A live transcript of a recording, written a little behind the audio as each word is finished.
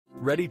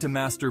Ready to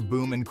master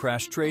boom and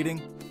crash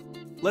trading?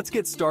 Let's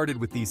get started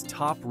with these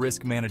top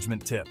risk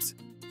management tips.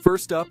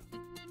 First up,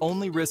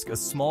 only risk a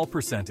small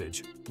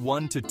percentage,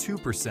 1 to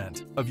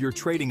 2% of your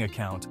trading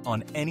account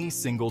on any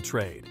single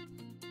trade.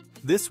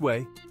 This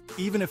way,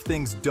 even if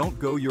things don't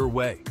go your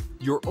way,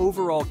 your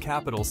overall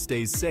capital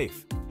stays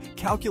safe.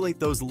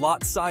 Calculate those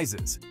lot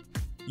sizes.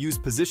 Use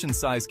position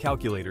size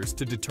calculators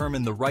to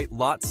determine the right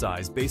lot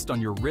size based on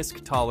your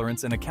risk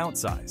tolerance and account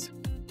size.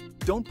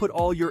 Don't put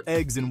all your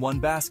eggs in one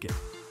basket.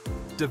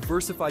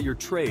 Diversify your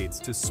trades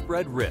to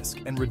spread risk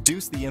and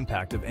reduce the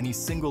impact of any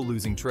single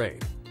losing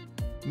trade.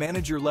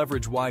 Manage your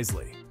leverage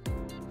wisely.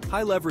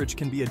 High leverage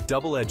can be a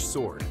double-edged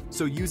sword,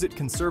 so use it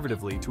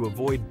conservatively to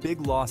avoid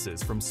big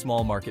losses from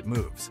small market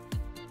moves.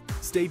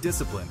 Stay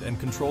disciplined and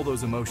control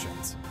those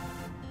emotions.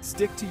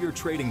 Stick to your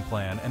trading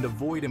plan and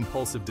avoid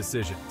impulsive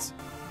decisions.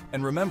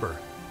 And remember,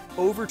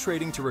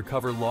 overtrading to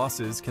recover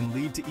losses can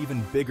lead to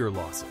even bigger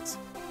losses.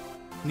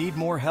 Need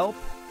more help?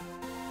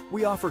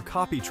 We offer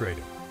copy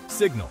trading,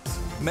 signals,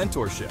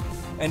 mentorship,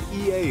 and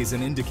EAs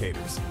and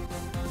indicators.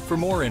 For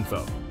more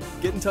info,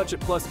 get in touch at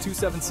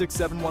 +276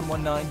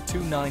 7119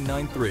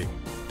 2993.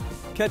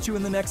 Catch you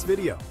in the next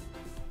video.